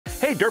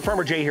Hey, Dirt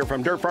Farmer Jay here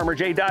from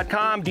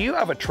dirtfarmerjay.com. Do you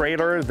have a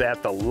trailer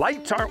that the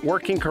lights aren't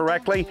working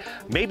correctly?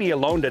 Maybe you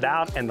loaned it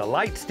out and the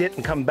lights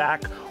didn't come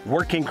back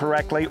working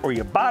correctly, or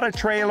you bought a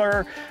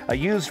trailer, a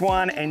used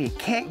one, and you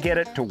can't get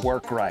it to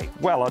work right.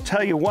 Well, I'll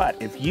tell you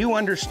what, if you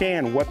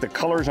understand what the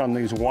colors on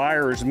these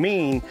wires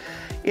mean,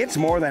 it's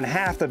more than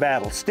half the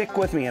battle. Stick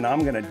with me and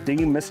I'm gonna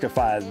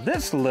demystify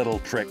this little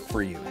trick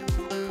for you.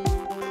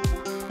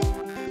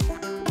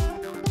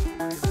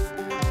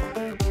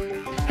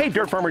 Hey,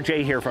 Dirt Farmer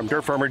Jay here from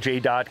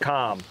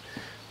dirtfarmerjay.com.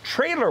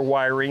 Trailer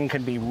wiring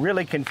can be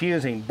really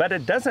confusing, but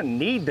it doesn't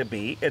need to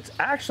be. It's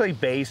actually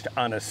based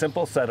on a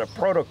simple set of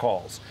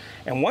protocols.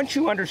 And once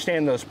you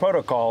understand those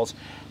protocols,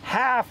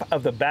 half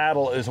of the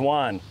battle is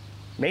won,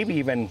 maybe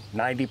even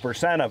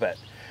 90% of it.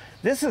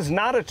 This is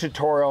not a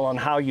tutorial on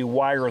how you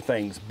wire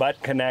things,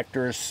 butt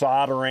connectors,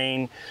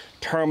 soldering,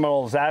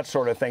 terminals, that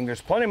sort of thing. There's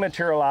plenty of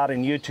material out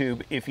on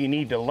YouTube if you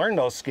need to learn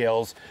those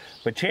skills,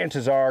 but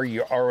chances are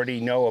you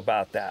already know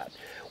about that.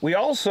 We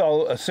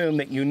also assume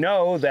that you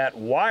know that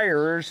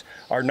wires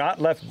are not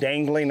left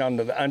dangling on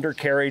the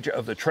undercarriage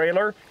of the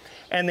trailer,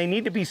 and they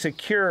need to be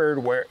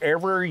secured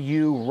wherever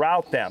you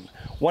route them.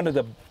 One of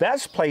the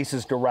best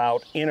places to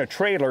route in a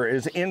trailer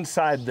is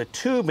inside the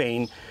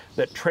tubing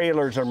that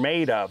trailers are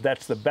made of.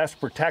 That's the best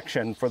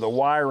protection for the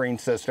wiring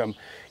system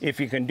if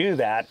you can do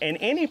that. And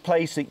any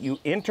place that you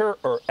enter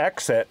or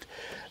exit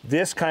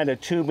this kind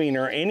of tubing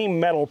or any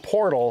metal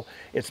portal,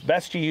 it's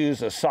best to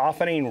use a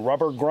softening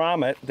rubber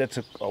grommet that's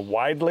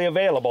widely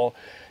available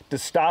to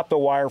stop the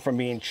wire from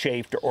being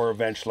chafed or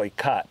eventually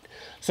cut.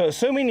 So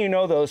assuming you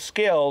know those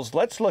skills,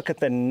 let's look at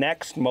the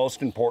next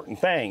most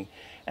important thing,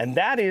 and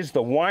that is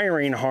the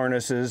wiring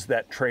harnesses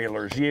that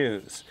trailers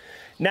use.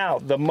 Now,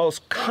 the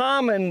most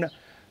common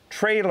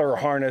trailer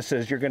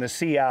harnesses you're going to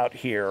see out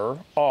here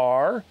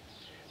are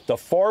the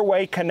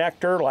 4-way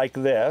connector like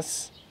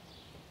this,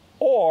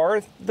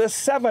 or the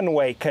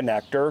 7-way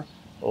connector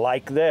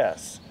like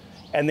this.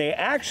 And they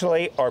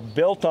actually are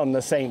built on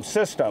the same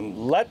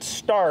system. Let's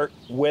start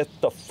with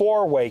the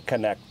 4-way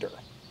connector.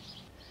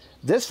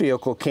 This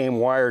vehicle came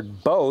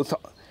wired both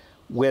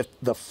with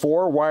the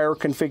 4-wire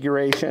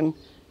configuration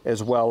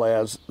as well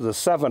as the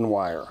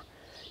 7-wire.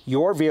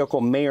 Your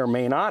vehicle may or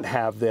may not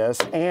have this,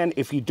 and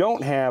if you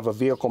don't have a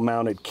vehicle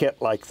mounted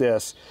kit like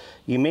this,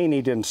 you may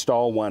need to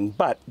install one,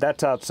 but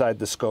that's outside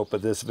the scope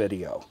of this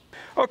video.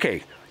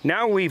 Okay,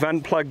 now we've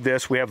unplugged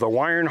this. We have the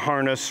wiring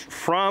harness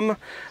from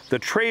the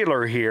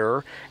trailer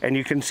here, and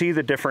you can see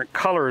the different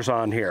colors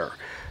on here.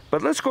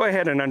 But let's go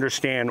ahead and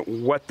understand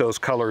what those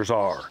colors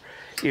are.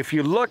 If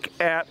you look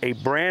at a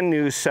brand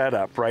new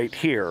setup right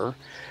here,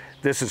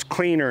 this is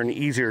cleaner and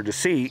easier to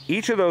see.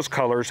 Each of those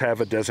colors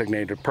have a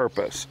designated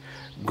purpose.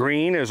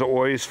 Green is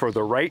always for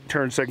the right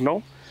turn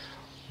signal.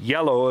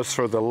 Yellow is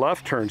for the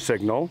left turn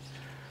signal.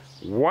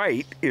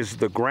 White is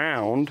the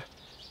ground,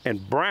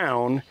 and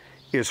brown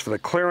is for the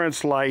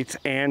clearance lights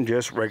and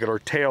just regular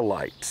tail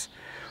lights.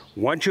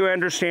 Once you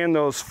understand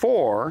those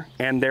four,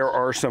 and there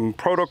are some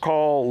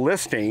protocol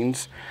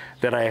listings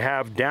that I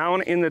have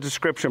down in the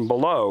description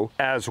below,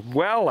 as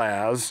well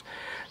as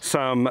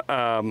some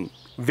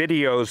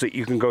videos that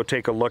you can go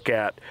take a look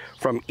at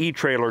from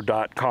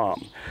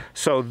eTrailer.com.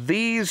 So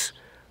these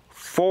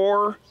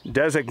four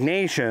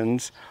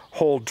designations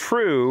hold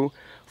true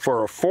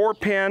for a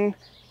 4-pin,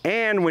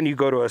 and when you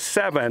go to a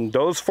 7,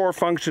 those 4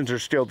 functions are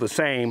still the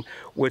same,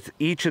 with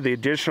each of the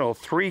additional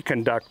 3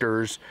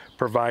 conductors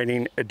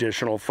providing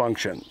additional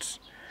functions.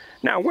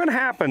 Now, what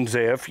happens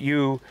if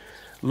you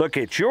look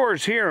at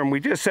yours here, and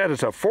we just said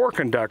it's a 4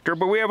 conductor,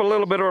 but we have a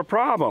little bit of a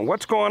problem.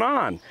 What's going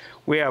on?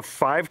 We have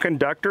 5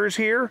 conductors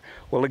here.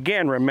 Well,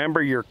 again,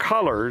 remember your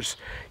colors.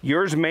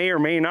 Yours may or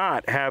may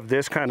not have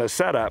this kind of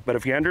setup, but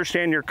if you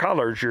understand your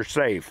colors, you're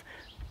safe.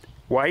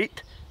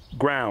 White,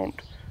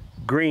 ground.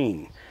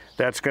 Green,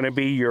 that's going to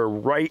be your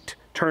right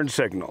turn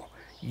signal.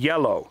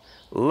 Yellow,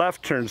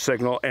 left turn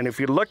signal. And if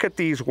you look at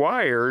these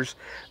wires,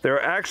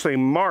 they're actually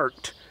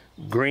marked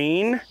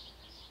green,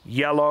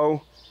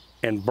 yellow,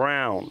 and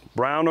brown.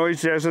 Brown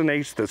always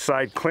designates the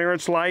side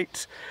clearance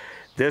lights.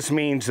 This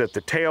means that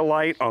the tail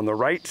light on the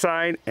right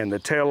side and the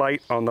tail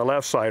light on the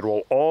left side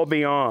will all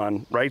be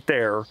on right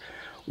there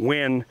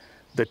when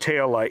the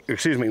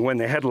when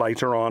the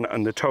headlights are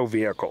on the tow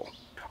vehicle.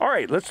 All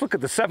right, let's look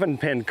at the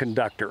 7-pin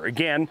conductor.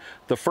 Again,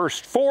 the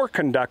first 4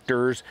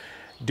 conductors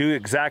do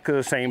exactly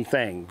the same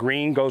thing.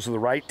 Green goes to the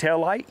right tail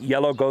light,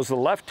 yellow goes to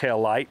the left tail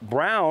light,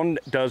 brown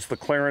does the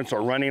clearance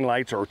or running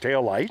lights or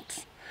tail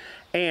lights,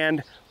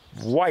 and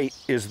white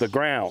is the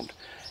ground.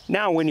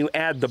 Now, when you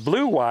add the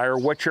blue wire,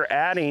 what you're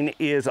adding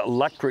is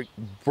electric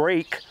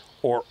brake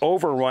or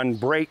overrun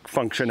brake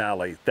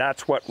functionality.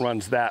 That's what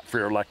runs that for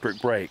your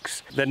electric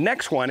brakes. The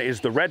next one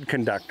is the red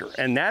conductor,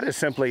 and that is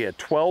simply a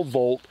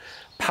 12-volt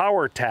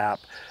power tap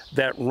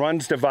that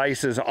runs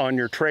devices on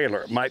your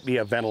trailer. It might be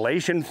a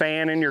ventilation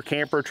fan in your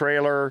camper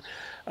trailer,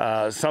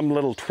 some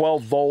little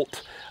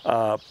 12-volt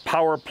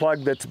power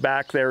plug that's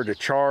back there to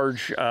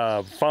charge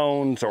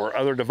phones or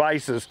other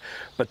devices,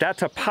 but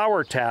that's a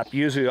power tap,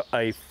 usually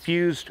a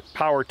fused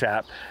power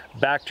tap,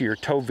 back to your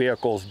tow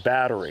vehicle's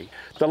battery.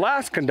 The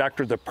last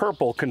conductor, the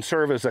purple, can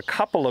serve as a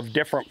couple of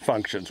different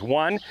functions.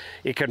 One,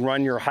 it can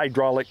run your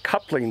hydraulic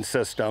coupling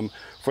system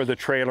for the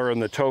trailer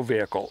and the tow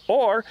vehicle,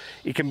 or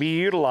it can be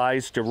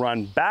utilized to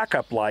run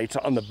backup lights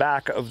on the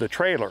back of the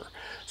trailer.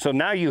 So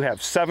now you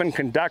have 7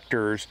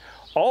 conductors,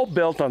 all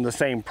built on the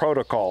same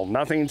protocol,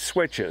 nothing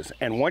switches,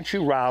 and once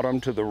you route them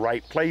to the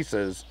right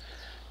places,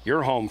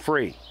 you're home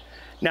free.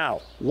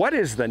 Now, what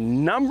is the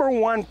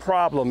 #1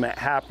 problem that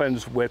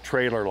happens with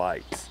trailer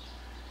lights?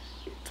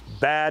 It's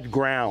bad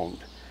ground.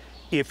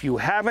 If you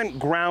haven't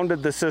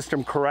grounded the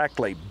system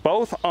correctly,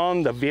 both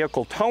on the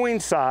vehicle towing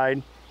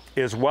side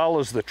as well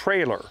as the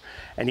trailer,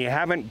 and you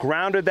haven't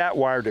grounded that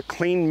wire to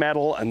clean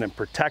metal and then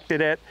protected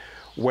it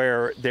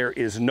where there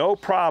is no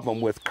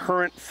problem with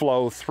current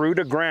flow through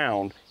to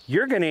ground,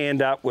 you're going to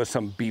end up with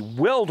some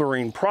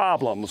bewildering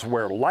problems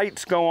where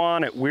lights go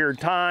on at weird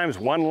times,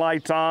 one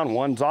light's on,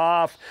 one's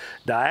off,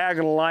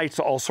 diagonal lights,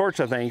 all sorts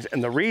of things.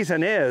 And the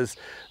reason is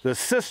the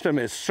system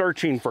is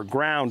searching for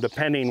ground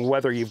depending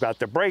whether you've got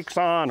the brakes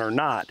on or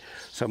not.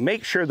 So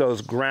make sure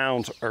those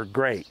grounds are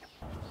great.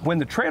 When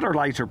the trailer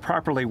lights are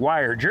properly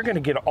wired, you're going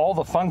to get all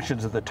the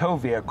functions of the tow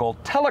vehicle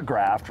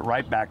telegraphed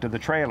right back to the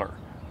trailer.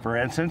 For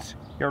instance,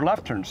 your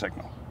left turn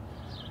signal,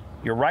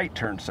 your right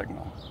turn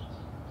signal,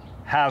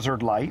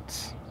 hazard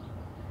lights,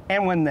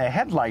 and when the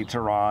headlights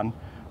are on,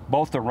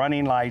 both the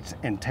running lights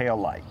and tail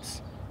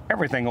lights.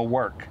 Everything will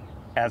work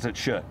as it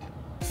should.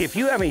 If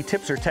you have any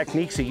tips or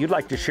techniques that you'd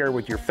like to share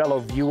with your fellow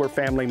viewer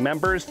family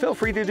members, feel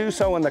free to do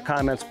so in the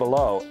comments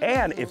below.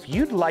 And if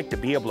you'd like to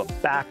be able to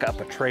back up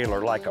a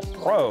trailer like a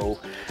pro,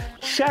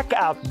 check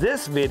out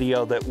this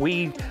video that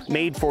we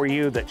made for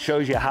you that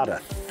shows you how to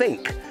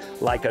think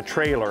like a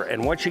trailer.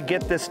 And once you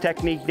get this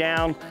technique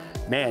down,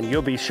 man,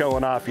 you'll be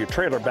showing off your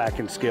trailer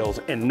backing skills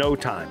in no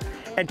time.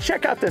 And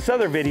check out this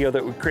other video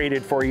that we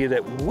created for you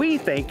that we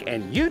think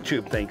and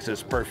YouTube thinks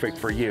is perfect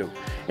for you.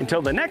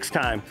 Until the next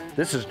time,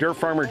 this is Dirt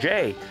Farmer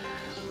Jay,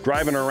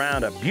 driving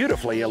around a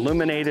beautifully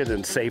illuminated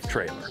and safe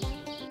trailer.